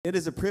It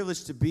is a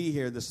privilege to be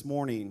here this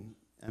morning.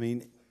 I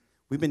mean,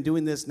 we've been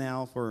doing this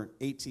now for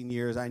 18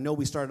 years. I know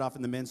we started off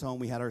in the men's home.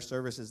 We had our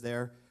services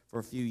there for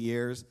a few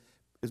years.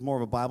 It was more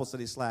of a Bible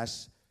study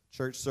 /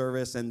 church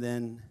service, and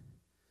then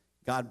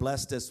God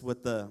blessed us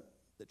with the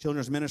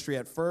children's ministry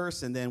at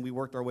first, and then we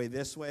worked our way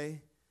this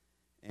way,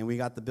 and we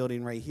got the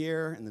building right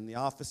here, and then the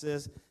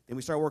offices. Then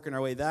we started working our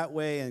way that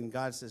way, and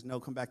God says, no,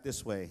 come back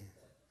this way.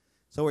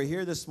 So we're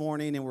here this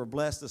morning, and we're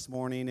blessed this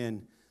morning,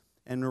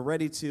 and we're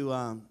ready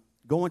to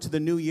go into the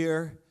new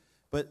year.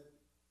 But,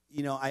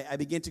 you know, I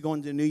begin to go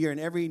into the new year, and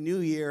every new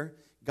year,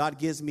 God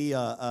gives me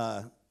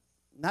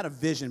not a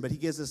vision, but he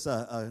gives us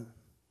a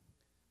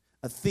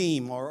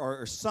theme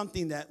or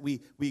something that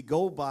we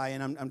go by.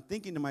 And I'm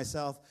thinking to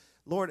myself,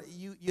 Lord,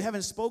 you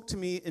haven't spoke to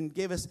me and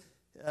gave us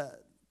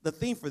the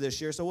theme for this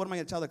year, so what am I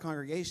going to tell the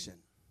congregation?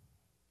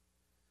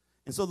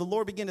 And so the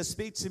Lord began to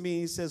speak to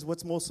me. He says,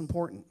 what's most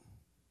important?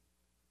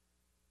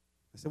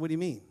 I said, what do you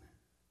mean?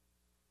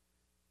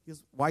 He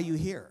goes, why are you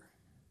here?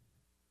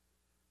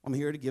 I'm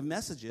here to give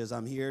messages.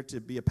 I'm here to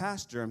be a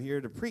pastor. I'm here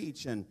to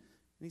preach. And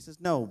he says,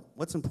 no,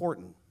 what's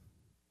important?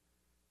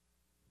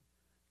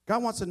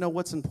 God wants to know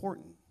what's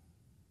important.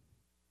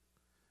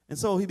 And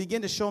so he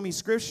began to show me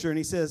scripture, and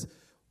he says,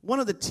 one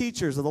of the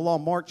teachers of the law,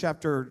 Mark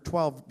chapter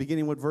 12,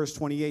 beginning with verse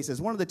 28,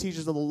 says, one of the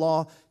teachers of the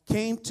law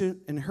came to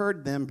and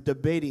heard them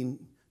debating,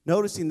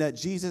 noticing that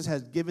Jesus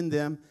had given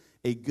them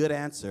a good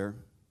answer.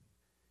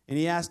 And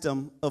he asked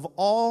them, of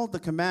all the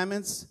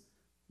commandments,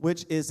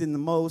 which is the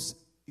most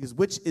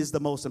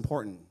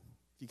important?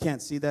 If you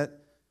can't see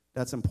that,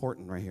 that's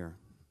important right here.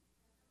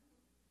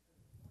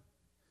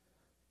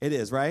 It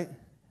is, right?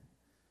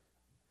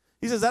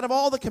 He says, out of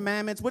all the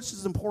commandments, which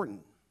is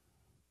important?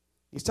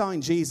 He's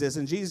telling Jesus,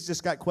 and Jesus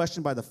just got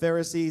questioned by the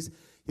Pharisees.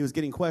 He was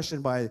getting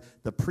questioned by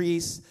the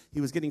priests. He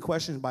was getting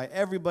questioned by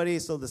everybody.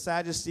 So the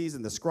Sadducees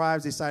and the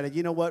scribes decided,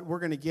 you know what, we're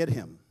going to get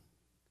him.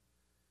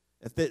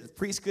 If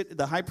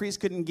the high priest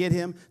couldn't get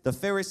him, the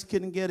Pharisees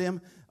couldn't get him,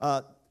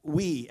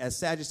 we as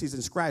Sadducees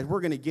and scribes, we're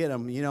going to get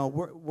him. You know,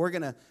 we're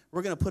going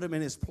to put him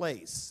in his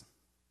place.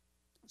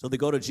 So they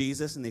go to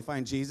Jesus, and they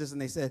find Jesus, and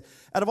they said,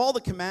 out of all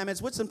the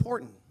commandments, what's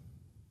important?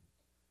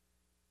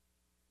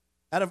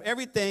 Out of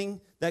everything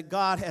that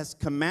God has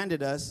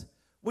commanded us,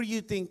 what do you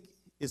think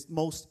is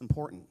most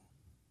important?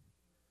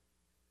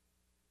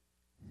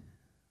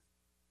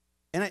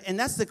 And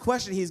that's the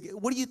question.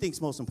 What do you think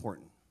is most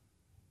important?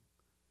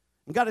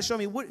 And God has shown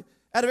me,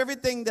 out of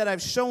everything that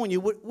I've shown you,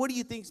 what do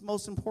you think is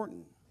most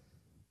important?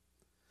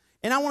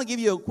 And I want to give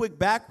you a quick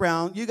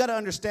background. You got to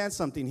understand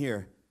something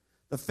here.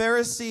 The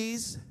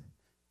Pharisees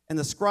and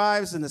the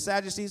scribes and the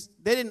Sadducees,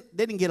 they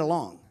didn't get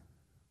along.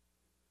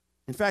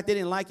 In fact, they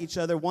didn't like each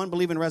other. One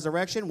believed in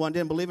resurrection, one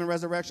didn't believe in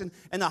resurrection.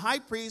 And the high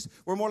priests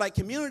were more like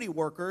community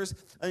workers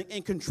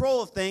in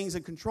control of things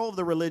and control of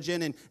the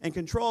religion and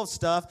control of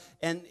stuff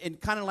and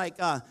kind of like,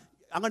 I'm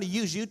going to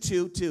use you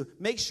two to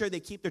make sure they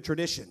keep their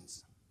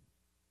traditions.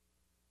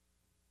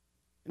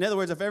 In other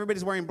words, if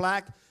everybody's wearing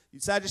black,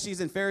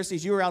 Sadducees and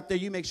Pharisees, you are out there,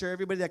 you make sure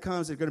everybody that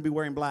comes is going to be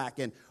wearing black.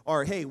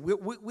 Or hey,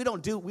 we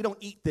don't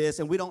eat this,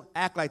 and we don't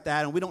act like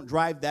that, and we don't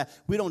drive that.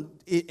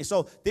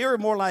 So they were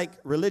more like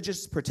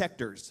religious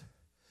protectors.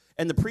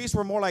 And the priests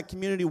were more like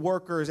community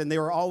workers, and they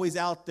were always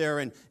out there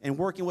and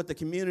working with the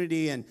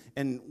community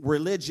and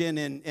religion.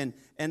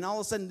 And all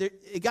of a sudden,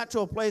 it got to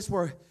a place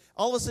where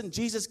all of a sudden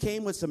Jesus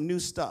came with some new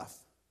stuff.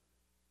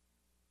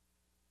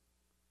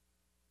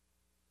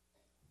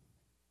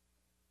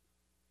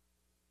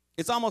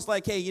 It's almost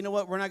like, hey, you know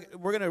what? We're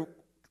going to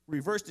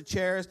reverse the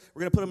chairs.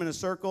 We're going to put them in a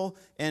circle,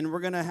 and we're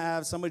going to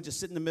have somebody just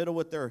sit in the middle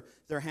with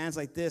their hands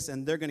like this,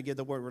 and they're going to give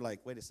the word. We're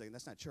like, wait a second,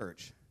 that's not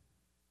church.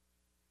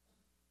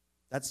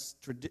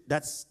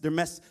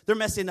 They're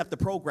messing up the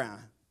program.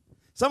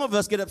 Some of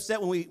us get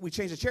upset when we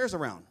change the chairs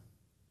around.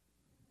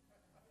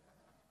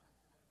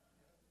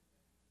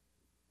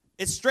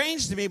 It's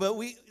strange to me, but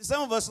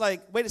some of us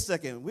like, wait a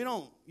second, we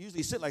don't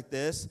usually sit like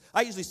this.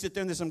 I usually sit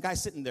there, and there's some guy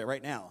sitting there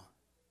right now.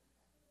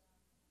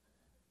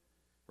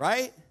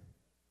 Right?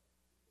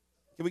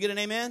 Can we get an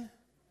amen?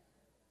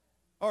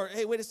 Or,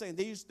 hey, wait a second.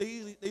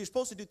 They're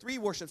supposed to do 3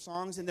 worship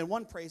songs and then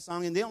 1 praise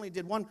song, and they only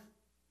did 1.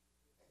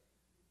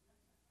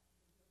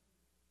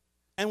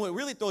 And what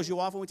really throws you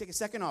off when we take a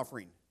second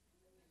offering.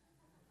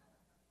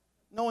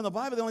 No, in the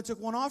Bible, they only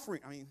took 1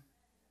 offering. I mean,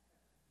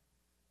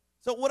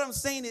 so what I'm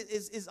saying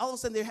is all of a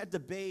sudden they had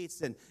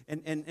debates and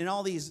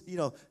all these, you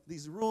know,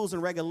 these rules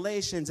and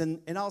regulations,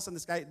 and all of a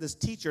sudden this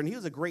teacher, and he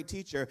was a great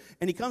teacher,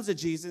 and he comes to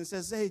Jesus and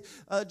says, hey,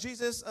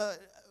 Jesus,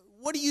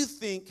 what do you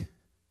think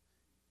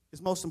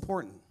is most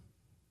important?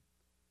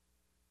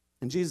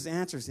 And Jesus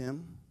answers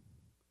him,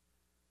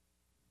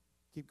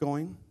 keep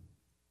going.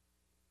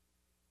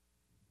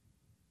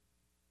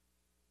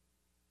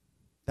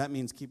 That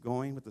means keep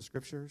going with the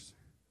scriptures.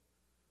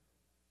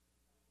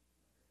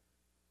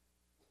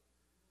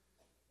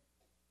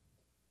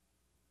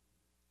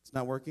 It's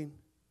not working.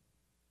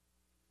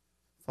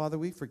 Father,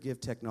 we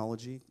forgive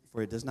technology,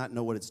 for it does not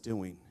know what it's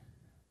doing.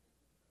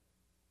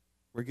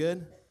 We're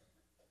good?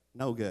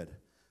 No good.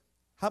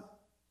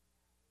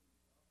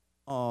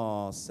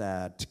 Oh,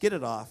 sad. To get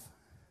it off.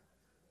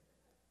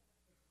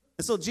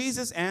 And so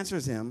Jesus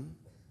answers him.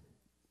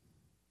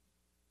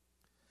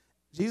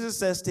 Jesus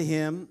says to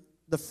him,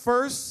 the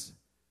first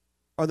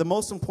or the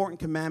most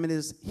important commandment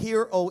is,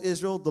 hear, O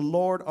Israel, the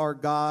Lord our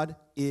God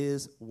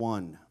is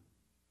one.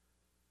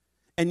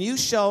 And you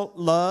shall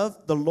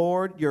love the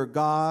Lord your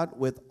God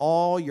with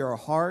all your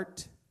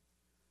heart,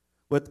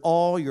 with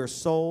all your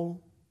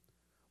soul,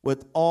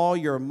 with all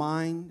your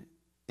mind,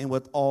 and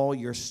with all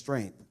your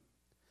strength.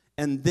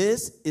 And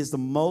this is the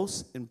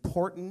most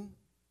important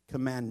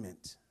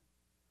commandment.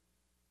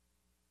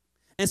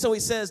 And so he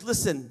says,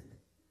 listen,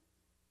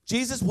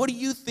 Jesus, what do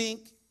you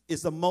think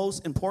is the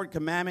most important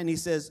commandment? And he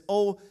says,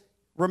 oh,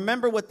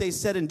 remember what they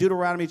said in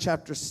Deuteronomy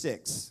chapter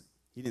 6.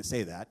 He didn't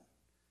say that,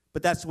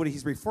 but that's what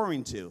he's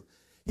referring to.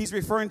 He's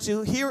referring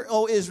to, hear,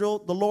 O Israel,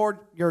 the Lord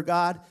your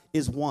God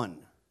is one.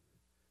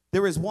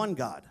 There is one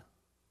God.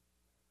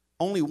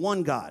 Only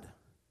one God.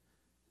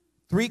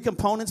 3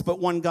 components, but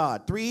one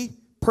God. 3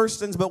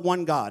 persons, but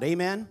one God.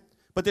 Amen?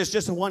 But there's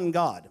just one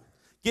God.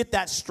 Get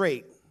that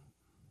straight.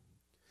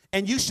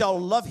 And you shall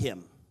love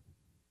him.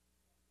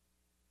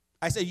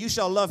 I say you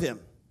shall love him.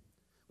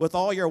 With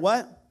all your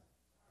what?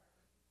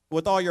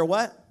 With all your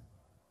what?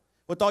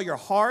 With all your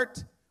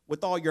heart,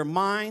 with all your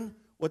mind,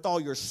 with all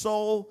your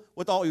soul,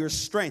 with all your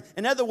strength.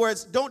 In other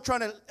words, don't try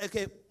to,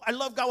 okay, I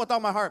love God with all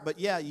my heart, but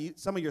yeah,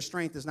 some of your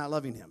strength is not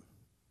loving him.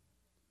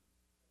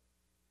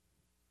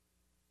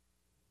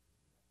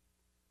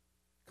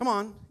 Come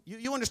on,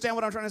 you understand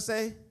what I'm trying to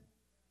say?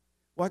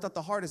 Well, I thought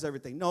the heart is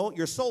everything. No,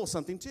 your soul is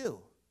something too.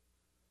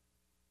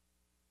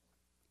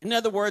 In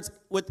other words,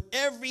 with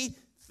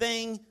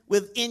everything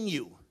within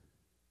you,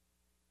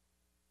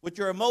 with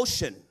your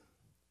emotion,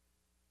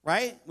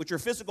 right? With your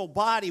physical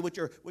body, with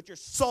your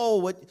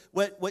soul, with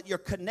your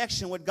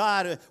connection with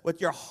God, with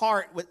your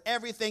heart, with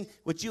everything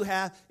what you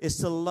have is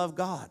to love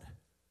God.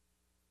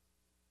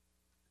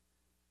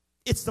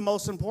 It's the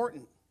most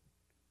important.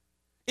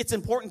 It's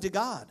important to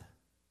God.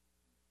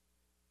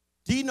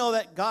 Do you know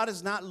that God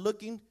is not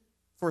looking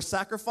for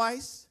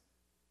sacrifice?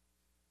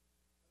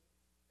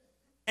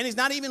 And he's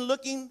not even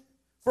looking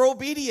for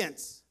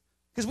obedience.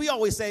 Because we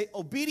always say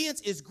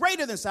obedience is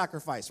greater than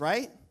sacrifice,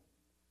 right?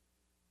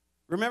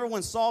 Remember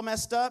when Saul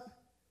messed up?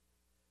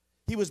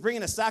 He was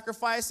bringing a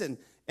sacrifice and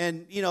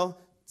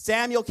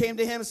Samuel came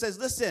to him and says,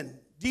 listen,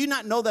 do you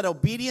not know that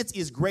obedience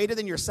is greater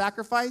than your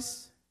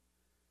sacrifice?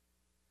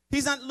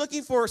 He's not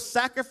looking for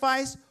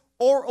sacrifice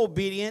or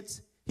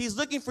obedience. He's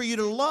looking for you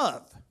to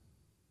love.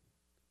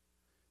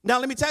 Now,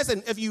 let me tell you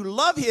something. If you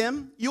love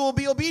him, you will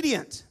be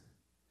obedient.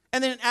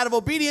 And then out of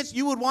obedience,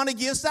 you would want to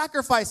give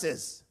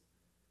sacrifices.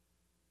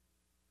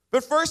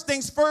 But first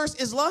things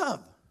first is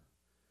love.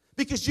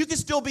 Because you can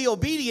still be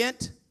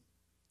obedient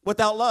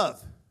without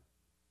love.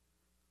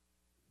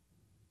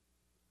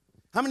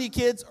 How many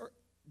kids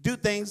do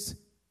things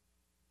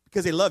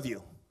because they love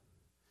you?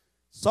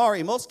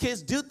 Sorry, most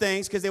kids do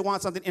things because they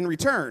want something in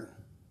return.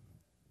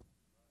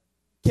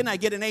 Can I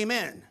get an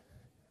amen?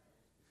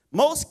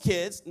 Most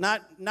kids,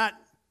 not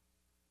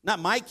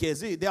my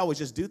kids, they always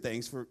just do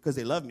things because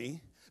they love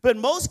me. But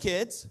most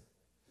kids,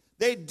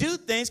 they do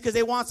things because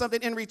they want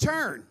something in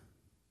return.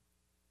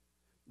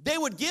 They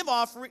would give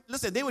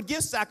they would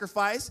give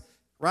sacrifice,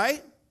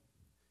 right?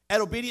 At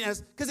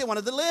obedience because they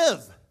wanted to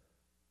live.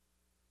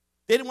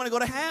 They didn't want to go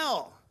to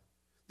hell.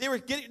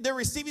 They're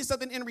receiving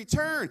something in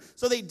return.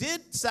 So they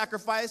did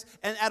sacrifice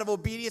and out of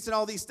obedience and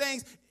all these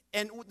things.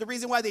 And the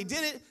reason why they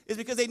did it is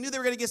because they knew they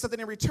were going to get something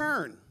in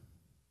return.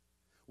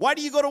 Why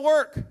do you go to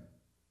work?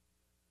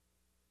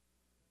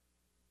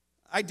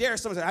 I dare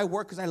someone say, I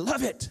work because I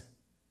love it.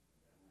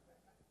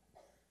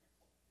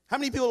 How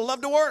many people love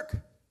to work?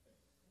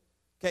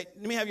 Okay,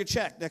 let me have your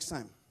check next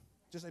time.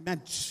 Just like,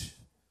 man,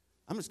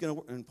 I'm just going to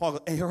work. And Paul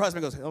goes, and her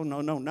husband goes, oh,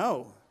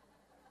 no.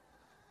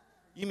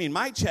 You mean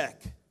my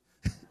check?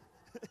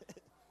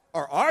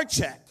 Or our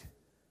check?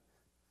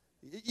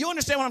 You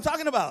understand what I'm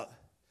talking about?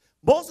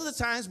 Most of the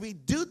times we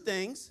do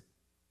things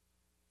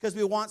because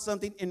we want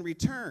something in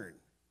return.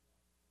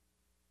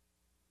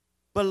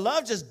 But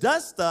love just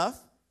does stuff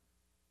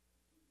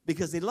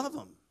because they love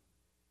him.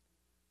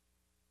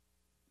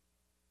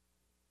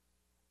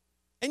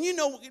 And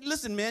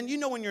listen, man,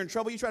 when you're in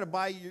trouble, you try to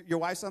buy your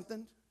wife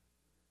something.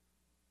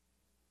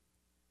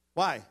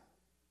 Why?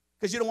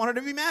 Because you don't want her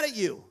to be mad at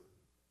you.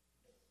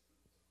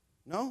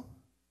 No?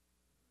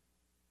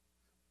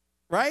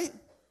 Right?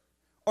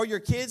 Or your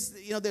kids,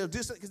 they'll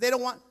do something because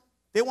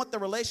they want the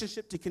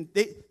relationship to,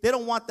 they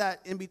don't want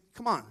that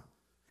come on.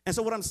 And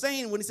so what I'm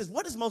saying when he says,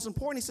 what is most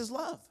important? He says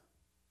love.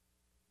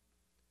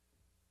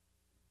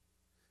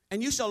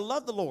 And you shall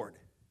love the Lord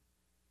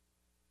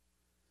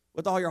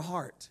with all your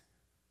heart,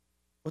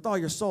 with all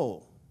your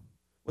soul,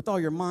 with all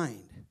your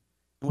mind,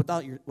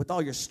 and with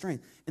all your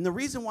strength. And the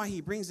reason why he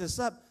brings this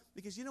up,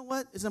 because you know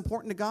what is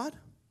important to God?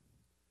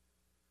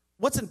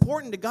 What's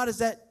important to God is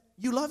that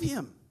you love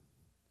him.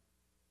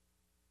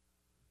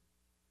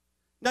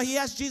 Now he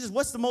asked Jesus,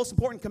 what's the most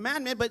important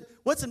commandment? But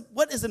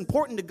what is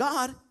important to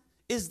God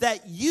is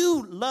that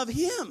you love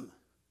him.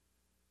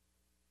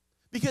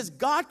 Because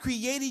God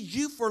created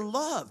you for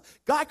love.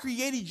 God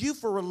created you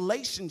for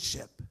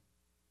relationship.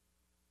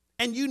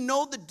 And you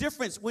know the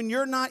difference when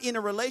you're not in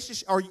a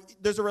relationship, or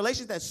there's a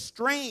relationship that's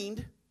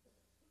strained.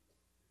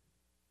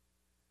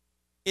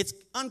 It's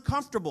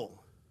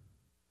uncomfortable.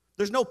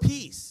 There's no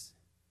peace.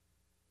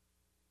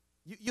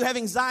 You have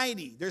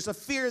anxiety. There's a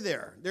fear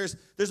there.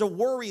 There's a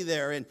worry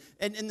there. And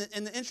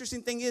the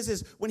interesting thing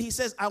is when he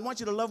says, I want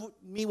you to love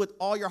me with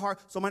all your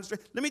heart, soul, mind,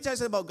 strength. Let me tell you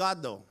something about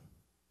God, though.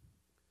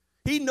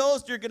 He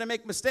knows you're going to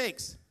make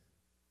mistakes.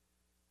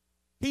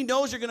 He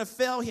knows you're going to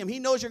fail him. He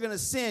knows you're going to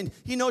sin.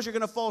 He knows you're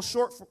going to fall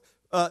short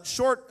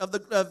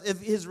of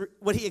his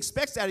what he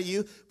expects out of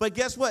you. But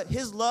guess what?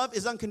 His love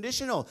is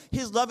unconditional.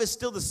 His love is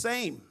still the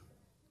same.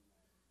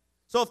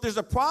 So if there's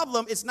a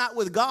problem, it's not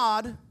with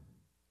God.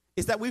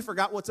 It's that we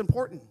forgot what's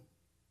important.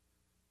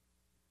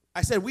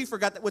 I said we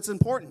forgot that what's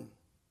important.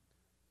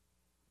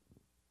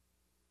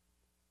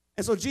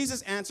 And so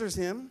Jesus answers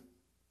him.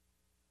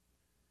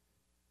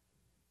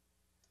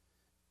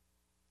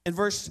 In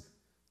verse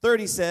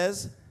 30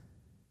 says,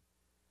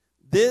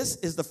 this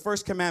is the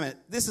first commandment.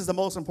 This is the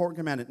most important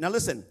commandment. Now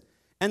listen.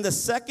 And the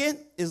second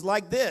is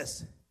like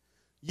this.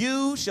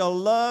 You shall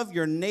love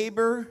your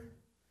neighbor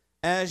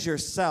as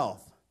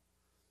yourself.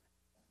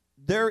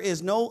 There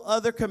is no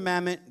other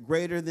commandment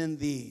greater than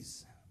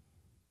these.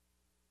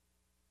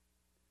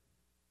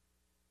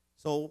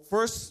 So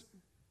first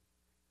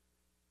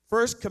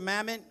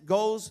commandment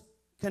goes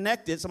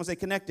connected. Someone say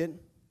connected.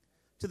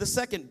 To the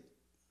second.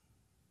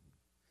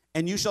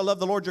 And you shall love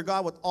the Lord your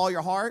God with all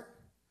your heart,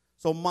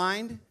 so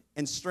mind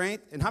and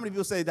strength. And how many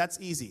people say that's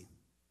easy?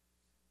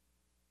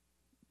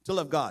 To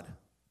love God.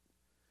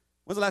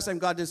 When's the last time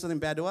God did something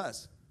bad to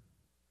us?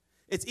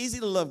 It's easy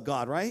to love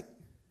God, right?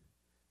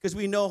 Because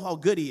we know how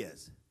good he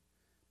is.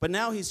 But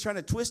now he's trying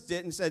to twist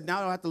it and said, now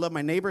I don't have to love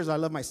my neighbors, I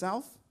love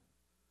myself.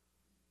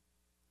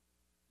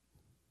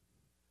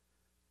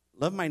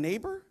 Love my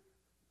neighbor?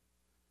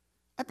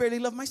 I barely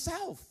love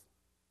myself.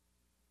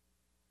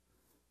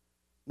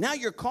 Now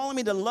you're calling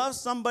me to love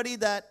somebody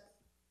that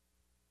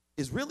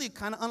is really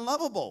kind of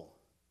unlovable.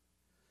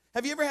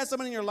 Have you ever had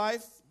someone in your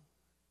life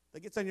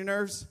that gets on your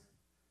nerves?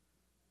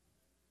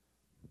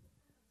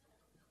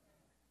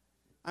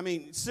 I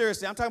mean,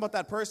 seriously, I'm talking about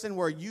that person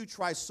where you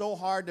try so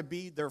hard to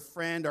be their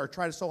friend or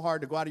try so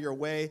hard to go out of your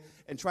way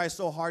and try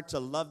so hard to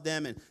love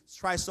them and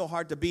try so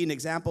hard to be an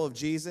example of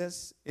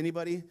Jesus.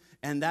 Anybody?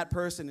 And that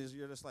person is,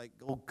 you're just like,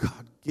 oh,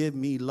 God, give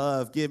me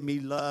love. Give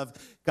me love.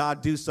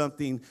 God, do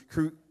something.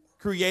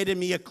 Create in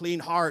me a clean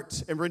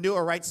heart and renew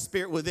a right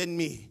spirit within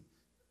me.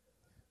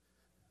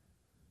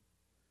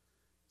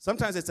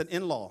 Sometimes it's an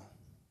in-law.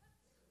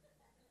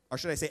 Or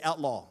should I say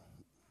outlaw?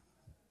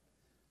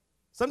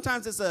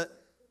 Sometimes it's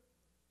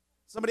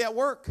somebody at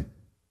work.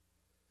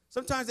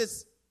 Sometimes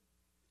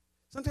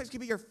it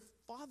can be your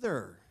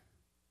father.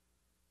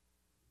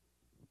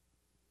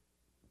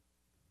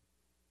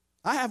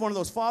 I have one of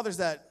those fathers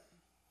that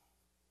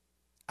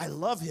I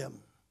love him.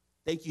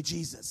 Thank you,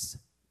 Jesus.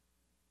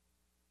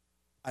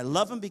 I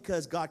love him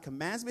because God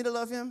commands me to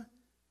love him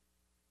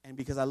and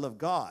because I love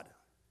God.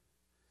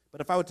 But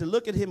if I were to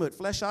look at him with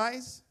flesh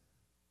eyes,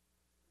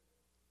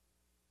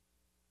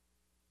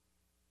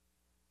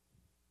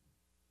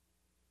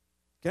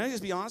 can I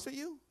just be honest with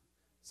you?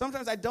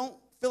 Sometimes I don't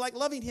feel like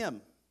loving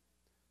him.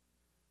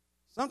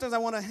 Sometimes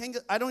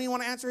I don't even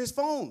want to answer his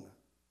phone.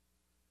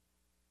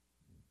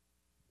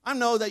 I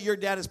know that your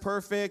dad is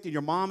perfect and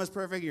your mom is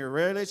perfect and your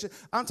relationship.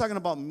 I'm talking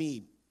about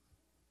me.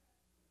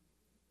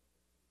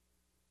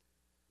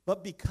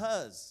 But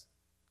because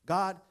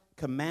God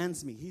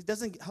commands me,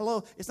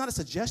 it's not a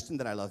suggestion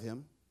that I love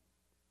him.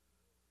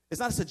 It's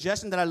not a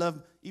suggestion that I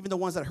love even the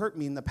ones that hurt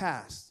me in the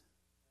past.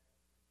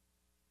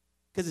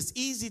 Because it's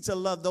easy to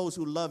love those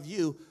who love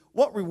you.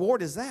 What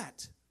reward is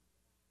that?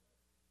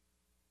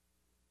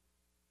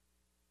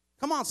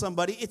 Come on,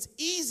 somebody. It's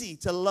easy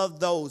to love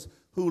those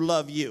who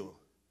love you.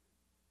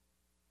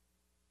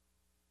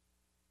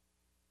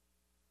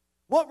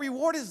 What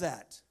reward is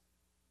that?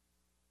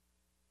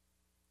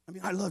 I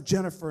mean, I love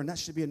Jennifer, and that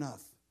should be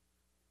enough.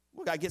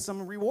 We got to get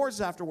some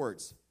rewards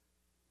afterwards.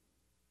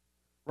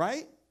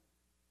 Right?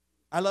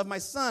 I love my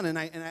son,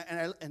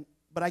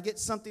 but I get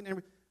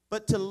something.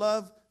 But to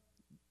love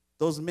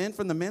those men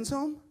from the men's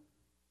home?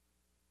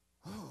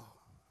 Oh.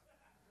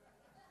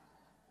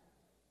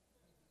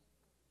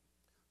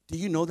 Do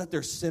you know that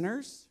they're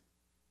sinners?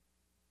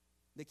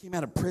 They came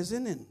out of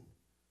prison, and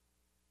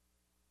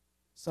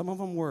some of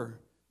them were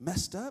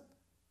messed up.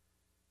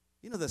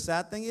 You know, the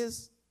sad thing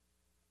is,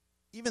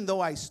 even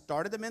though I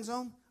started the men's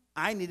home,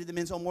 I needed the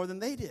men's home more than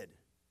they did.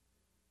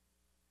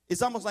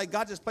 It's almost like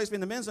God just placed me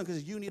in the men's home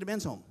because you need a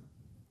men's home.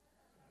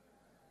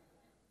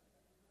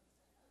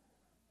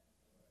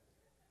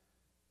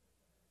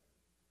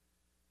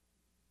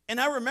 And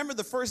I remember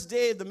the first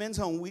day of the men's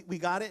home, we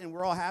got it, and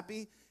we're all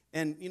happy.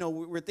 And, you know,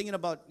 we're thinking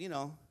about, you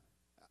know,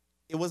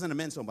 it wasn't a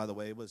men's home, by the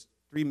way. It was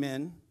 3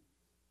 men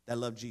that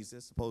loved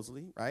Jesus,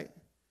 supposedly, right?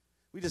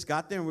 We just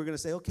got there, and we're going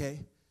to say, okay,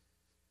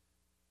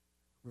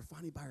 we're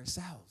finally by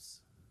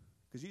ourselves.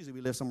 Because usually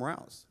we live somewhere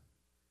else.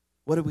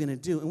 What are we going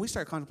to do? And we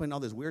start contemplating all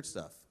this weird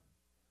stuff.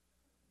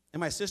 And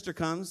my sister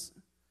comes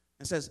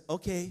and says,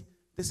 okay,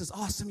 this is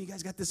awesome. You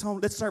guys got this home.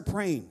 Let's start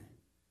praying.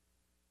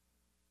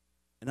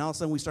 And all of a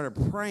sudden we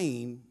started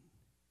praying,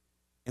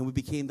 and we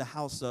became the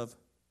house of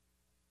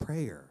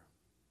prayer.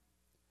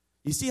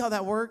 You see how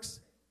that works?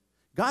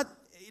 God,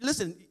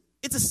 listen,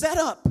 it's a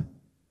setup.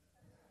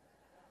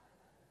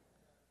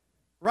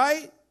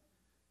 Right?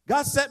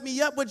 God set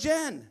me up with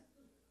Jen.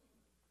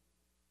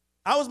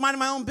 I was minding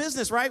my own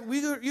business, right?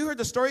 You heard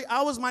the story.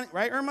 I was minding,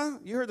 right, Irma?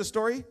 You heard the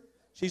story.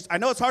 I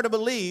know it's hard to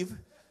believe.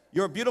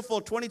 Your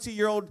beautiful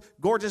 22-year-old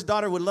gorgeous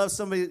daughter would love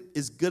somebody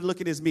as good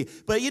looking as me.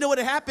 But you know what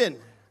happened?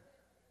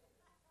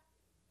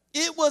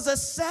 It was a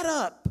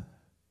setup.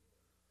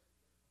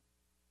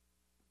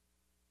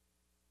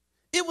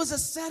 It was a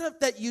setup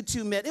that you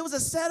two met. It was a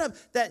setup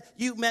that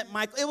you met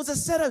Michael. It was a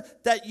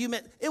setup that you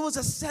met. It was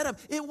a setup.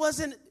 It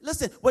wasn't,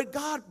 listen, what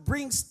God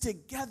brings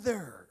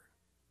together.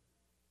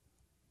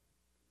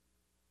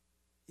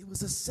 It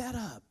was a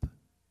setup.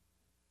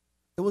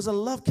 It was a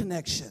love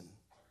connection.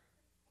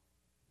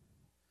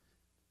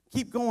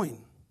 Keep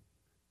going.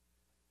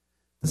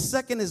 The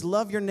second is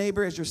love your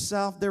neighbor as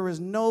yourself. There is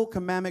no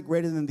commandment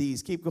greater than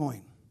these. Keep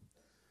going.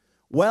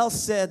 Well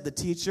said, the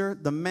teacher.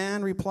 The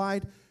man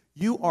replied,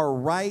 you are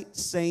right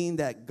saying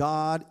that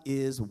God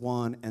is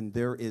one and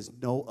there is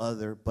no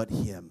other but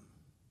him.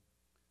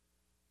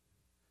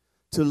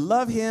 To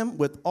love him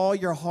with all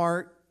your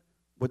heart,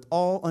 with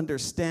all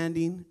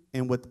understanding,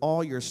 and with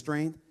all your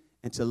strength,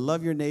 and to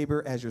love your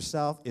neighbor as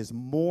yourself is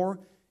more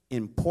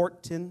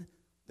important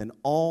than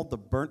all the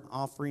burnt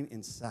offering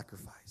and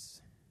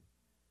sacrifice.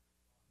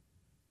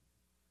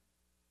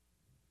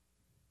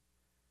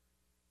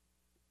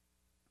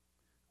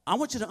 I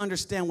want you to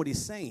understand what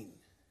he's saying.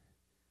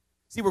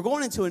 See, we're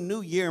going into a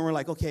new year, and we're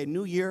like, okay,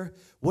 new year,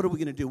 what are we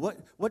going to do?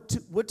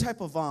 What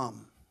type of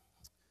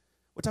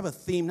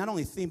theme? Not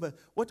only theme, but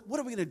what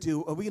are we going to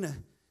do? Are we going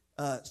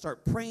to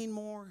start praying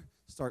more,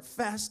 start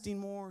fasting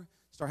more,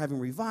 start having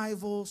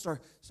revival,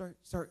 start? And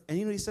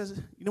you know what he says?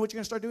 You know what you're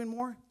going to start doing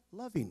more?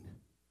 Loving.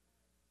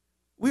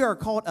 We are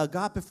called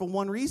agape for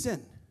one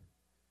reason.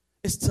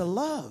 It's to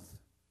love.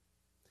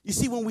 You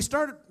see, when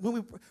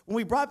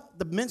we brought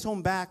the men's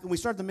home back, and we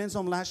started the men's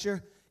home last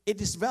year, it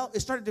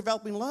started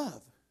developing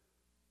love.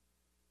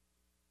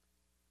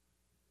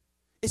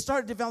 It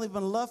started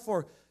developing love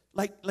for,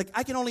 like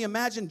I can only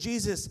imagine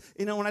Jesus.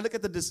 You know, when I look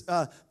at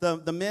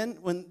the men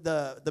in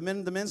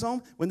the men's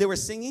home when they were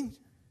singing.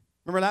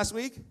 Remember last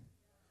week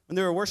when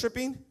they were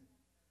worshiping?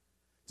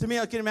 To me,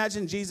 I can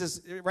imagine Jesus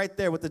right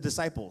there with the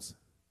disciples.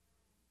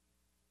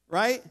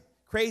 Right?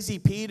 Crazy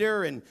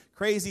Peter and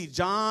crazy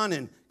John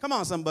and come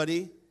on,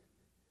 somebody.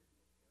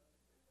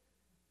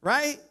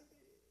 Right?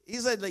 He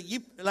said, like, you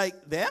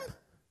like them?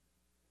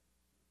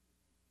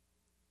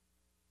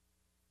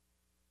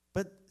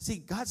 But see,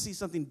 God sees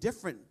something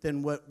different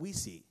than what we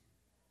see.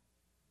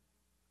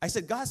 I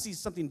said, God sees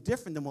something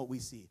different than what we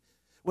see.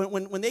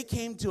 When they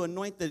came to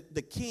anoint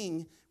the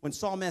king, when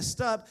Saul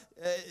messed up,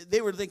 they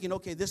were thinking,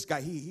 okay, this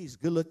guy, he's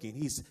good looking.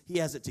 He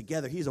has it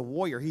together. He's a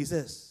warrior. He's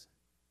this.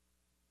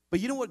 But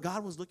you know what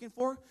God was looking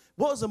for?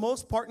 What was the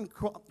most important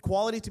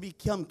quality to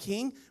become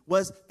king?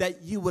 Was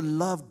that you would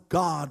love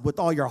God with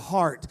all your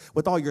heart,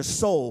 with all your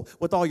soul,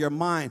 with all your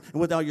mind,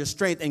 and with all your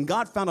strength. And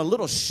God found a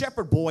little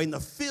shepherd boy in the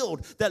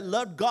field that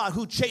loved God,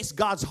 who chased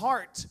God's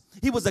heart.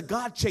 He was a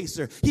God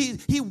chaser.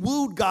 He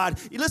wooed God.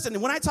 Listen,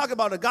 when I talk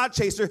about a God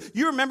chaser,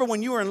 you remember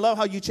when you were in love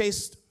how you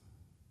chased?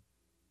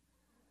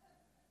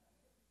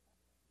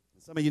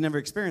 Some of you never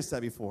experienced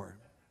that before.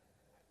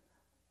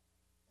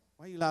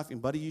 Why are you laughing,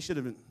 buddy? You should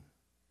have been.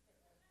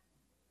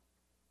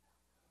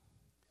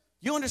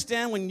 You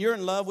understand when you're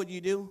in love what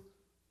you do?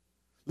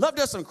 Love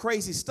does some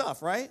crazy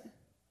stuff, right?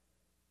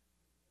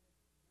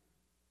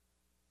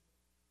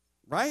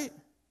 Right?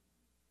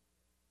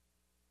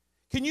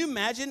 Can you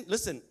imagine,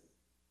 listen,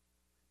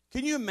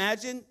 can you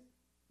imagine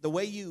the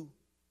way you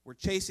were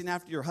chasing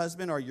after your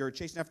husband or you're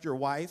chasing after your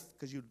wife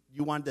because you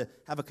wanted to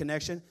have a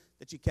connection,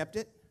 that you kept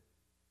it?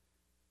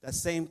 That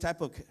same type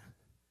of,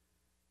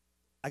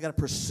 I got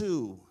to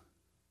pursue.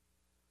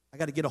 I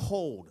got to get a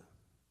hold.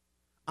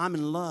 I'm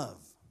in love.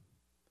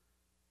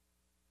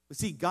 But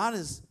see,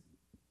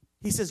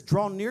 he says,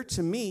 draw near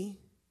to me,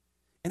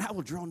 and I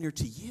will draw near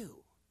to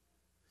you.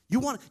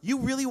 You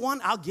really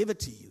want, I'll give it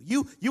to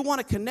you. You want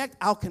to connect,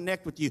 I'll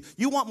connect with you.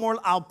 You want more,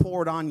 I'll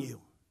pour it on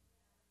you.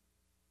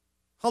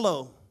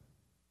 Hello.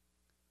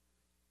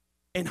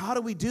 And how do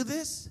we do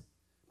this?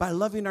 By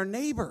loving our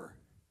neighbor.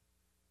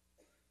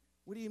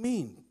 What do you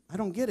mean? I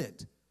don't get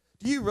it.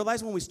 Do you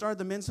realize when we started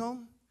the men's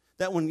home,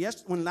 that when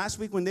last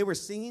week when they were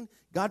singing,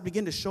 God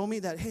began to show me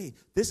that, hey,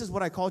 this is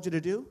what I called you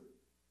to do?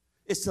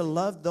 Is to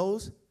love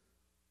those.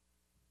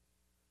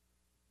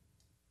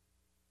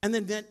 And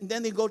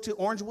then they go to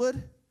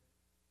Orangewood,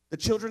 the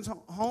children's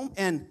home,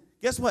 and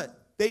guess what?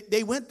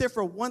 They went there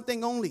for one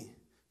thing only,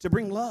 to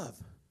bring love.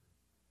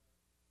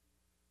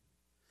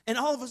 And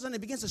all of a sudden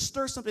it begins to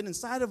stir something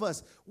inside of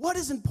us. What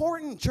is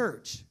important,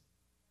 church?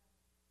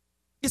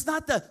 It's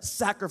not the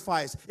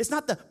sacrifice. It's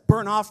not the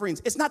burnt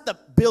offerings. It's not the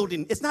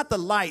building. It's not the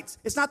lights.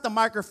 It's not the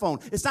microphone.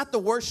 It's not the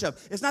worship.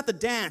 It's not the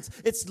dance.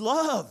 It's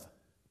love.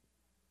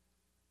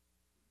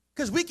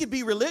 Because we could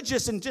be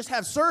religious and just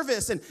have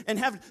service and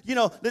have,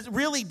 let's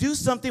really do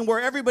something where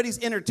everybody's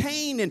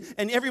entertained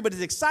and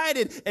everybody's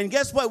excited. And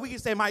guess what? We can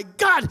say, my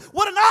God,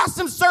 what an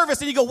awesome service.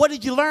 And you go, what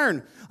did you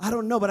learn? I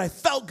don't know, but I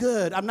felt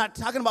good. I'm not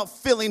talking about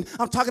feeling.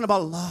 I'm talking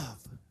about love.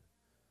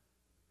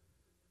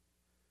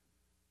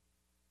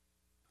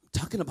 I'm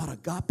talking about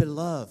agape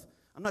love.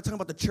 I'm not talking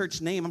about the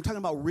church name. I'm talking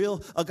about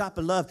real agape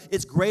love.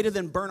 It's greater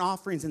than burnt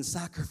offerings and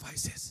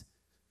sacrifices.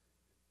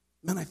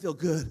 Man, I feel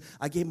good.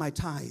 I gave my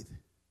tithe.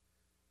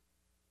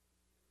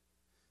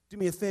 Do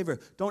me a favor.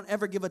 Don't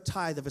ever give a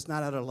tithe if it's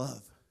not out of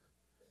love.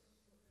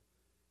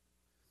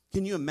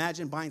 Can you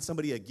imagine buying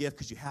somebody a gift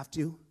because you have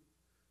to?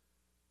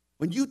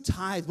 When you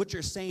tithe, what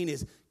you're saying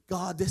is,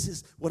 God, this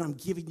is what I'm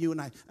giving you,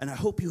 and I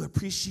hope you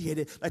appreciate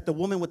it. Like the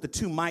woman with the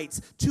 2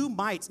 mites,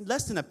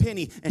 less than a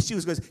penny, and she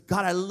was going,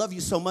 God, I love you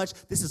so much.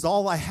 This is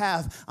all I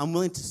have. I'm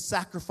willing to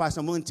sacrifice.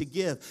 I'm willing to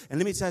give. And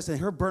let me tell you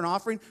something. Her burnt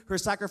offering, her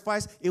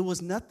sacrifice, it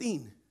was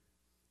nothing.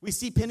 We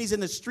see pennies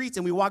in the streets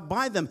and we walk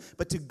by them,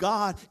 but to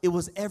God, it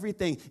was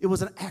everything. It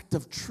was an act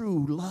of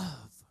true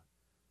love.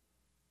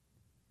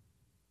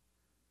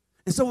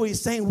 And so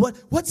he's saying,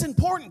 what's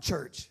important,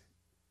 church?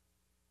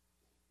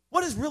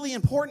 What is really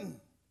important?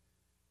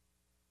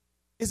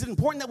 Is it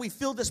important that we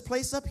fill this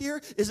place up here?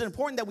 Is it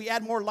important that we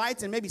add more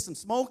lights and maybe some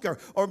smoke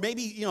or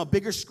maybe, a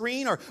bigger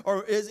screen?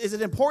 Or is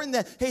it important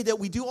that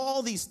we do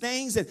all these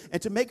things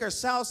and to make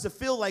ourselves to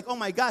feel like, oh,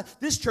 my God,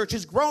 this church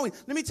is growing?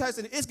 Let me tell you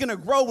something. It's going to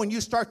grow when you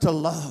start to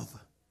love.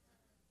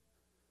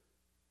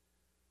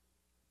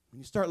 When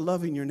you start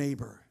loving your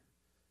neighbor.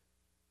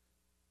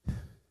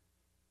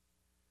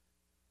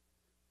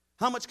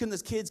 How much can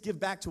these kids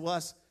give back to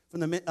us from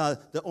the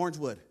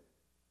Orangewood?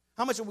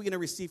 How much are we going to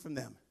receive from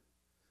them?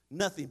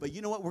 Nothing. But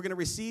you know what we're going to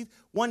receive?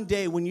 One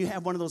day when you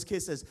have one of those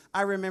kids says,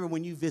 I remember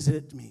when you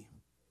visited me.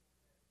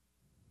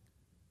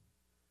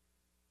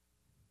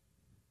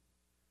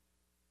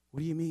 What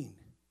do you mean?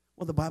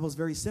 Well, the Bible is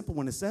very simple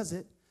when it says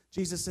it.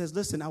 Jesus says,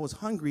 listen, I was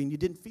hungry and you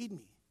didn't feed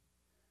me.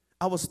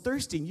 I was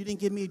thirsty and you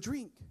didn't give me a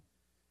drink.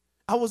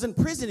 I was in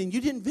prison and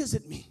you didn't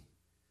visit me.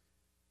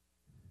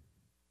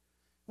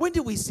 When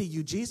did we see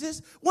you,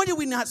 Jesus? When did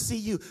we not see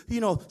you,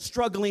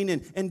 struggling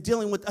and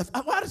dealing with? If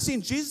I would have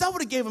seen Jesus, I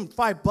would have gave him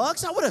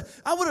 $5.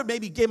 I would have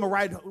maybe gave him a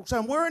ride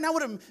somewhere, and I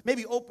would have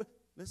maybe opened.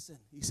 Listen,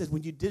 he says,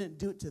 when you didn't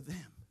do it to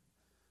them,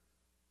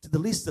 to the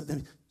least of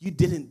them, you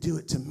didn't do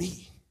it to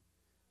me.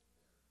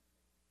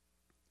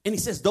 And he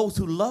says, those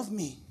who love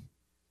me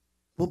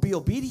will be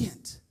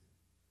obedient.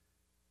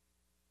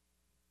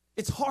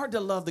 It's hard to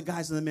love the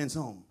guys in the men's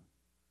home.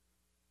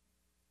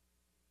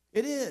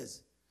 It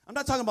is. I'm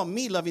not talking about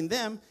me loving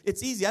them.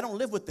 It's easy. I don't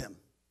live with them.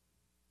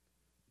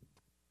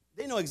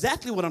 They know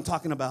exactly what I'm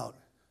talking about.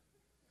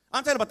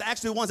 I'm talking about the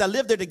actual ones that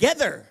live there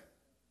together.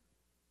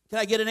 Can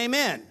I get an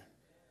amen?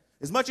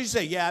 As much as you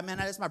say, yeah, man,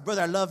 that's my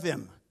brother. I love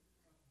him.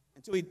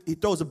 Until he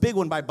throws a big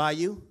one by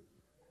you.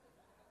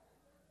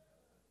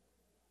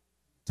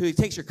 Until he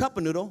takes your cup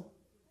of noodle.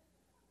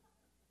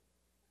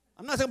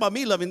 I'm not talking about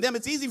me loving them.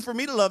 It's easy for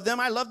me to love them.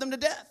 I love them to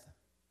death.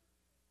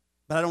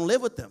 But I don't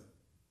live with them.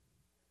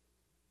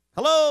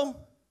 Hello?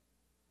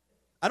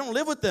 I don't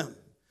live with them.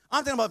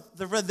 I'm talking about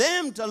for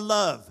them to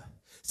love.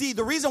 See,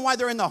 the reason why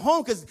they're in the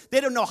home because they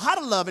don't know how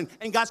to love,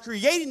 and God's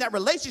creating that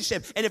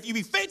relationship. And if you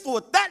be faithful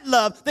with that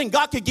love, then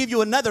God could give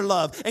you another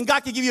love. And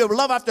God could give you a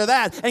love after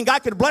that. And God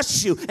could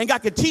bless you. And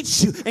God could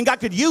teach you. And God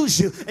could use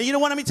you. And you know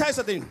what? Let me tell you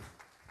something.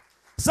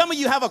 Some of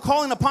you have a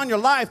calling upon your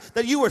life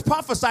that you were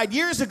prophesied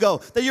years ago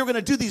that you're going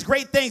to do these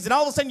great things. And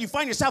all of a sudden you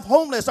find yourself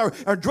homeless or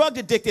drug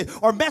addicted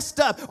or messed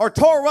up or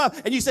tore up.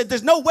 And you said,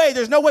 there's no way.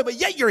 But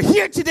yet you're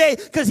here today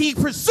because he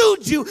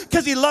pursued you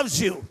because he loves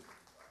you.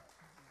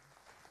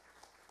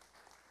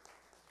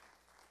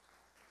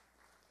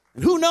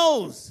 And who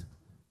knows?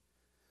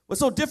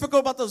 What's so difficult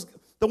about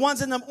the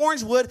ones in the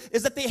Orangewood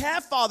is that they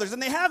have fathers and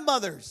they have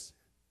mothers.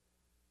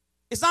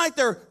 It's not like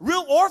they're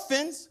real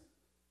orphans.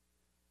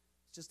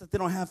 It's just that they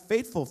don't have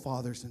faithful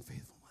fathers and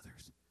faithful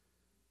mothers.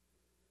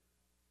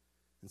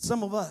 And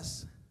some of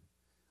us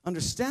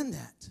understand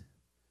that.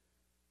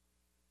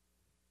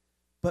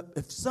 But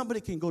if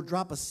somebody can go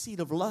drop a seed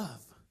of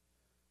love,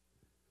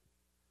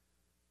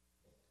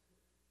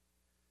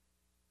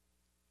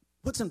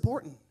 what's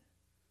important?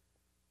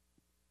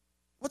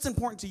 What's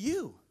important to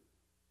you?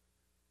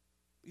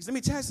 Because let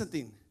me tell you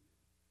something.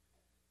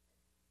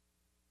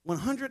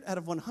 100 out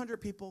of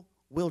 100 people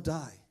will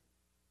die.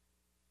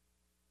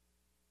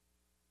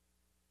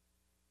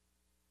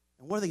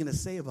 And what are they going to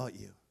say about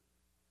you?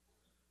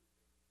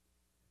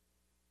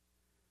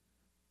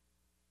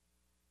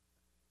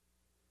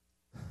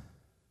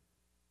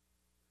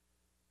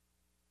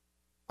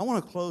 I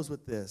want to close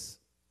with this.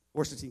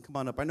 Worship team, come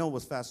on up. I know it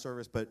was fast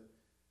service, but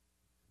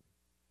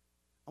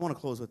I want to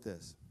close with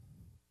this.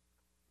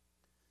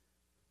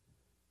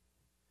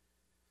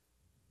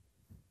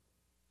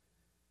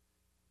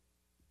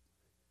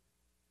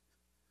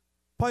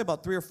 probably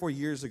about 3 or 4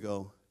 years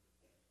ago,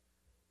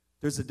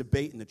 there's a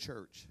debate in the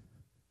church,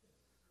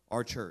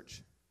 our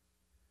church.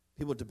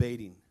 People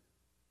debating.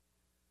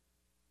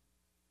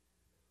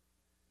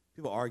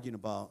 People arguing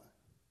about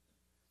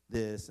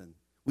this, and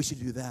we should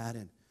do that,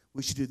 and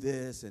we should do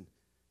this, and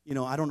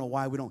I don't know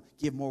why we don't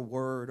give more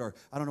word, or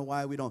I don't know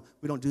why we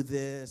don't do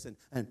this,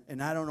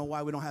 and I don't know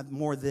why we don't have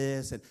more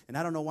this, and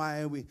I don't know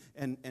why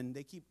and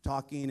they keep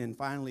talking, and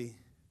finally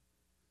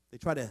they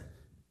try to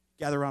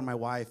gather around my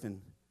wife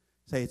and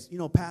say, it's,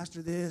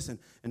 pastor this,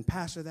 and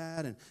pastor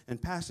that,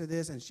 and pastor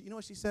this, and you know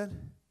what she said?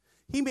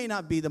 He may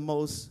not be the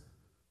most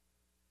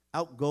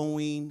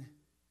outgoing,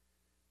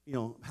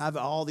 have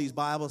all these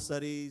Bible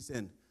studies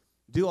and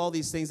do all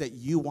these things that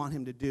you want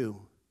him to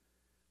do.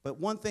 But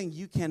one thing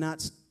you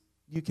cannot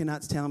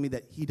tell me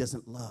that he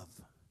doesn't love.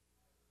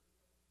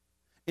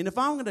 And if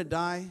I'm going to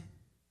die,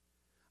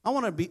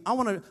 when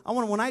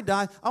I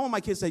die, I want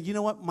my kids to say, you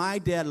know what? My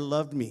dad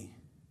loved me.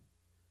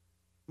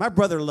 My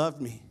brother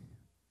loved me.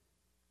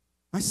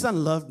 My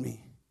son loved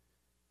me.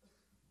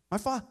 My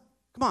father,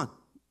 come on.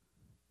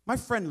 My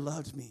friend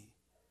loved me.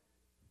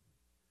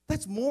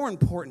 That's more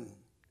important.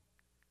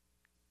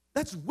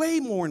 That's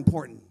way more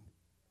important.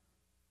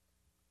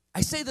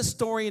 I say the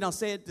story, and I'll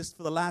say it just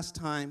for the last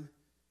time.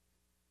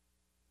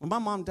 When my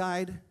mom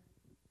died,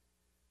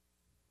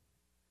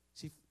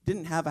 she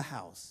didn't have a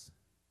house.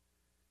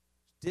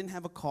 She didn't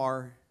have a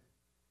car.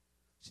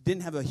 She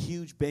didn't have a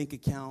huge bank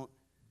account.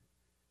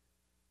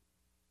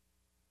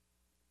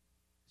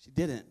 She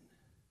didn't.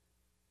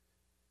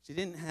 She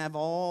didn't have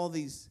all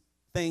these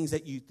things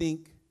that you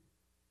think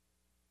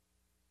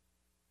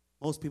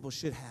most people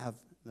should have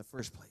in the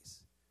first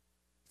place.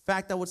 In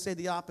fact, I would say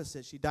the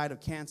opposite. She died of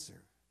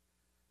cancer.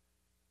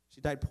 She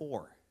died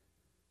poor.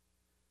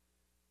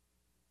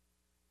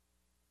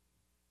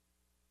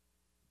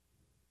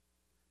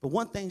 But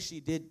one thing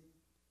she did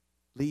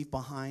leave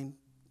behind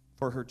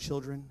for her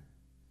children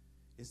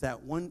is that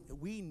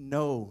we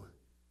know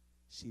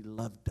she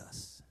loved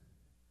us.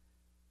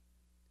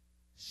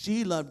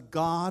 She loved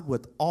God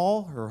with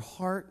all her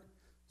heart,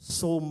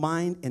 soul,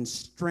 mind, and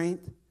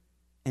strength,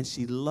 and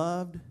she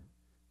loved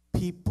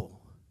people,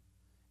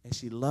 and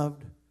she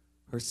loved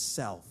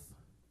herself.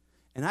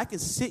 And I can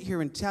sit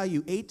here and tell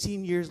you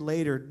 18 years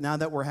later, now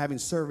that we're having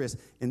service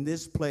in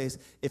this place,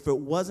 if it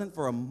wasn't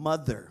for a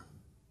mother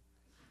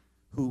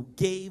who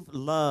gave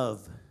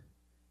love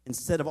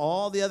instead of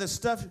all the other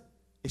stuff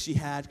if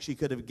she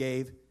could have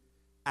gave,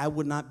 I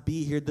would not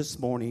be here this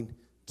morning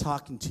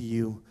talking to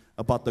you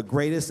about the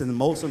greatest and the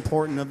most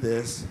important of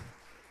this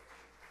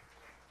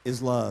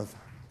is love.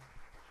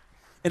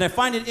 And I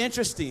find it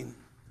interesting.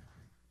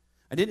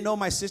 I didn't know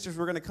my sisters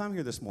were going to come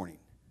here this morning.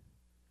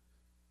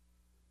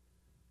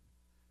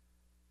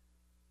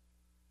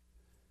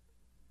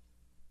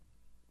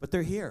 But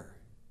they're here.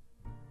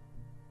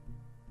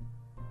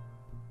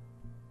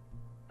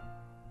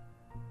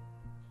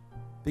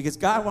 Because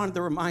God wanted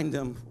to remind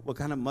them what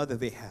kind of mother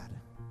they had.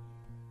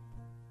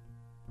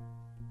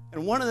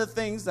 And one of the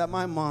things that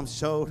my mom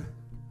showed,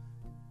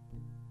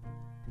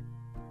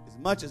 as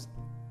much as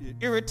it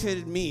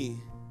irritated me,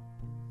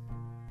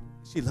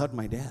 she loved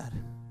my dad.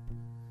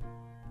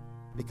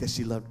 Because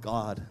she loved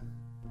God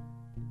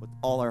with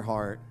all her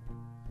heart,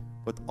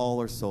 with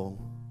all her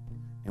soul,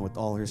 and with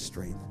all her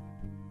strength.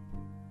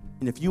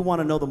 And if you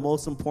want to know the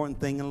most important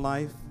thing in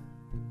life,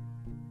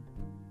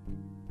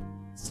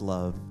 it's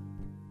love.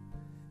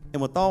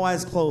 And with all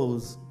eyes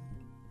closed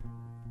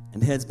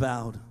and heads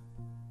bowed,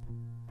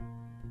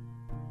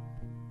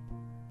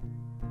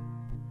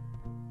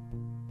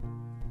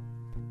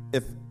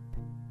 if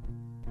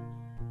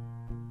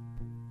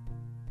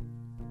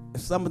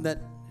someone that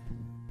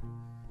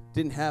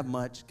didn't have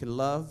much can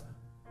love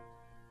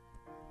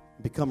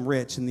and become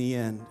rich in the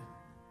end,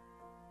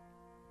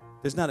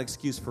 there's not an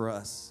excuse for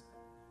us.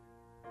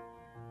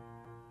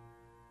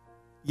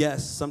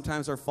 Yes,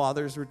 sometimes our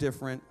fathers are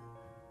different.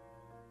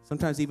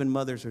 Sometimes even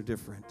mothers are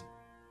different.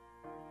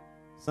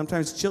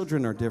 Sometimes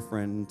children are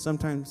different. And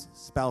sometimes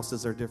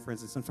spouses are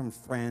different. And sometimes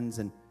friends.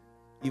 And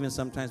even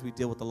sometimes we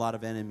deal with a lot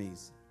of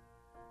enemies.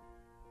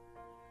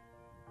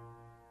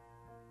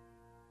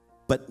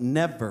 But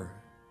never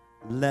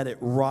let it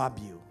rob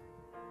you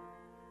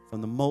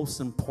from the most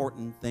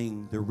important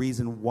thing, the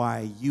reason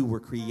why you were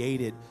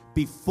created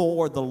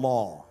before the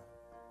law,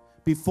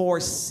 before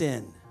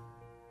sin.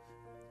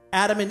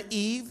 Adam and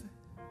Eve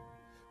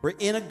were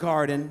in a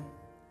garden,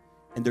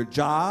 and their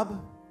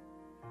job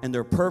and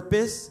their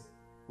purpose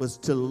was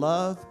to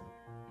love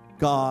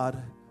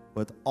God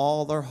with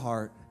all their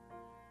heart,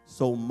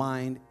 soul,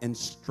 mind, and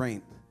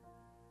strength.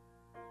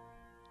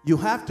 You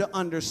have to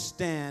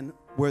understand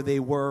where they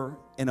were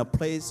in a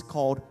place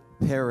called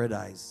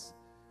paradise,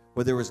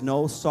 where there was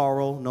no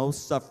sorrow, no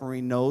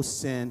suffering, no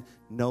sin,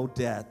 no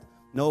death,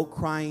 no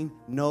crying,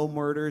 no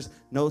murders,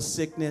 no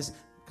sickness.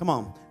 Come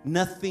on,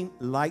 nothing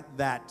like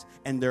that.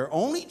 And their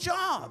only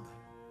job,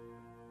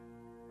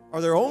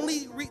 or their only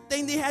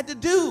thing they had to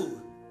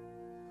do,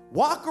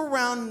 walk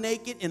around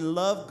naked and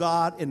love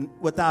God and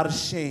without a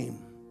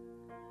shame.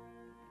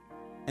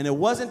 And it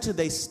wasn't until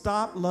they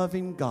stopped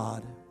loving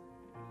God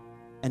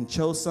and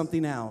chose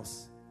something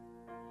else,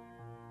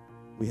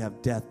 we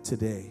have death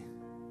today.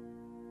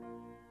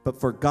 But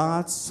for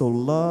God so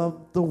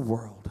loved the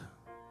world,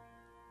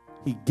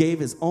 he gave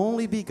his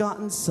only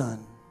begotten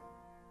Son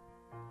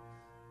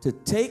to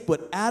take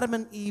what Adam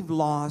and Eve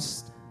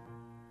lost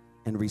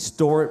and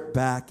restore it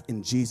back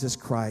in Jesus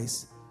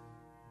Christ,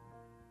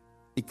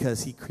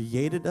 because he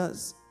created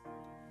us,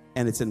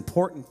 and it's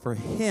important for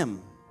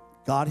him,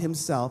 God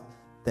himself,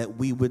 that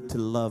we would to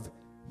love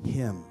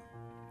him.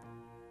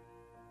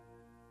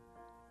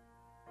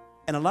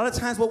 And a lot of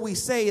times what we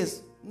say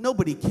is,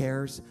 nobody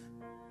cares.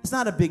 It's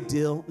not a big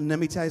deal. And let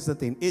me tell you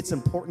something. It's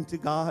important to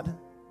God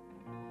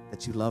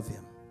that you love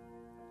him.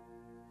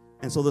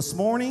 And so this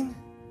morning,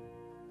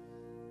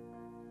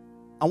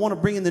 I want to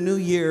bring in the new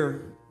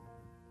year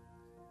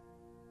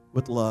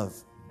with love.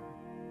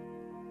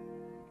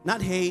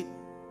 Not hate,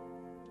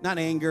 not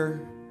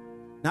anger,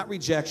 not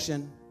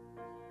rejection,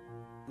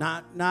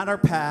 not our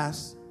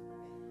past.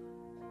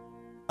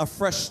 A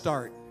fresh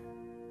start.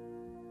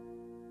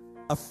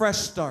 A fresh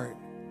start.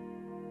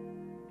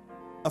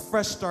 A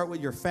fresh start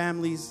with your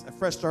families, a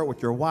fresh start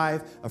with your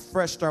wife, a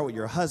fresh start with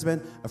your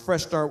husband, a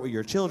fresh start with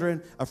your children,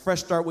 a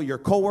fresh start with your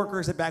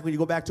coworkers at back when you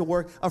go back to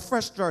work, a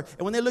fresh start.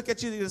 And when they look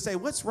at you, they're going to say,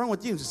 what's wrong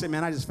with you? And you say,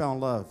 man, I just fell in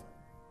love.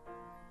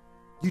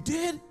 You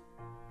did?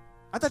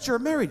 I thought you were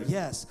married.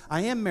 Yes,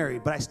 I am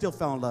married, but I still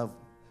fell in love.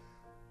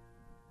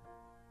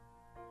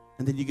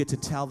 And then you get to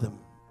tell them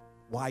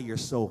why you're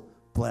so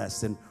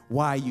blessed and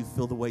why you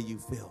feel the way you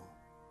feel.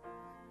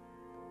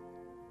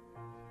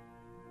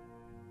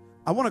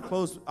 I want to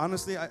close,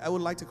 honestly, I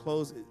would like to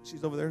close.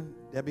 She's over there,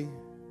 Debbie.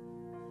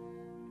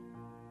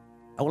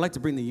 I would like to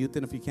bring the youth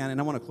in if you can, and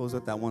I want to close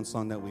with that one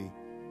song that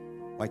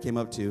I came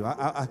up to.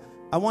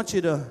 I want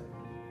you to,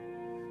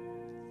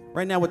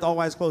 right now with all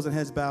eyes closed and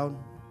heads bowed,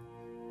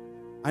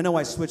 I know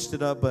I switched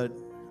it up, but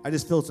I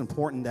just feel it's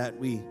important that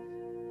we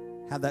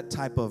have that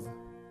type of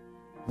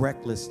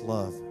reckless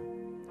love.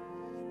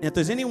 And if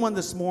there's anyone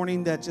this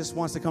morning that just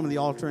wants to come to the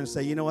altar and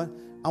say, you know what,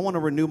 I want to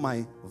renew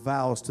my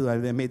vows to that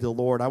I made to the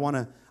Lord. I want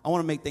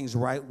to make things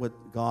right with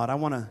God. I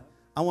want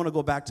to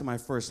go back to my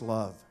first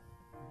love.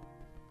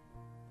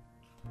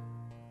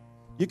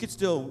 You could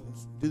still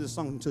do the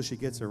song until she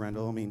gets here,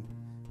 Randall. I mean,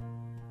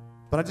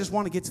 but I just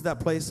want to get to that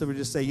place where we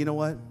just say, you know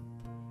what?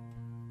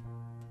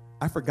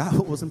 I forgot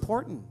what was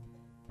important.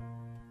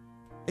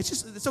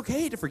 It's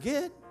okay to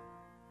forget.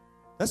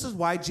 This is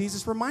why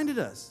Jesus reminded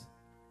us.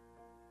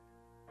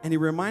 And he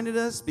reminded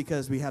us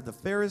because we have the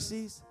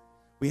Pharisees,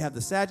 we have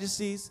the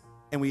Sadducees,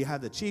 and we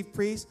have the chief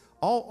priests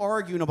all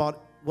arguing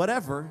about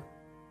whatever.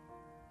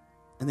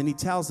 And then he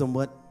tells them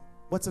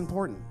what's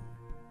important.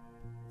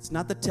 It's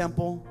not the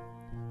temple.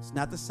 It's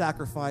not the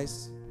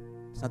sacrifice.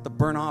 It's not the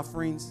burnt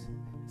offerings.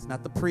 It's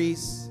not the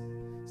priests.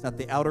 It's not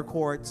the outer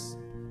courts.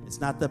 It's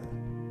not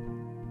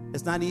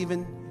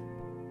even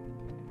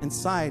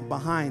inside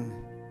behind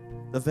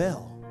the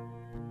veil.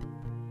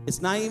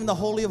 It's not even the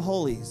Holy of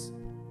Holies.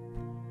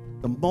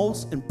 The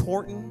most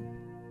important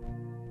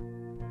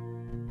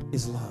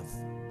is love.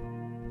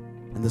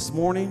 And this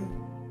morning,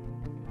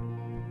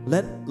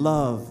 let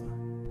love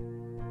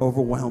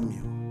overwhelm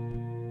you.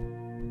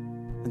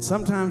 And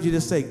sometimes you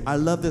just say, I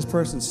love this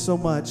person so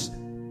much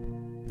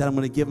that I'm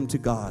going to give them to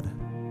God.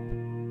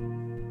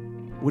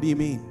 What do you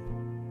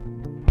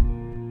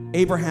mean?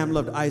 Abraham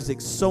loved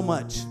Isaac so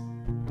much.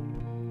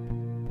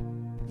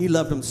 He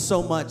loved him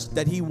so much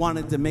that he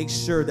wanted to make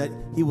sure that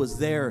he was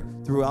there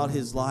throughout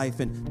his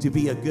life and to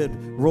be a good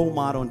role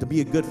model and to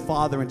be a good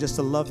father and just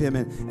to love him.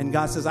 And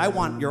God says, I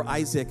want your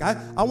Isaac. I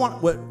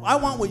want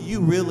what you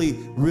really,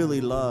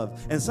 really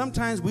love. And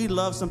sometimes we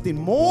love something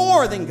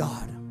more than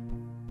God.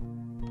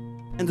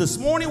 And this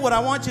morning, what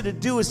I want you to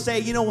do is say,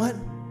 you know what?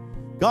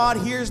 God,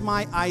 here's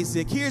my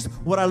Isaac. Here's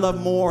what I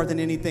love more than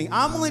anything.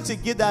 I'm willing to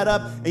give that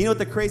up. And you know what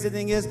the crazy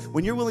thing is?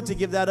 When you're willing to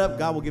give that up,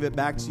 God will give it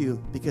back to you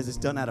because it's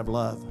done out of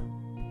love.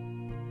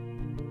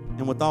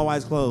 And with all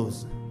eyes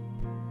closed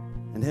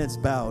and heads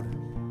bowed,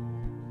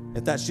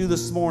 if that's you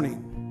this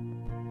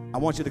morning, I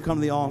want you to come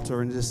to the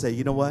altar and just say,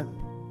 you know what?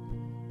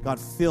 God,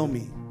 fill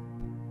me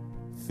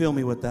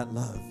with that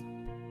love.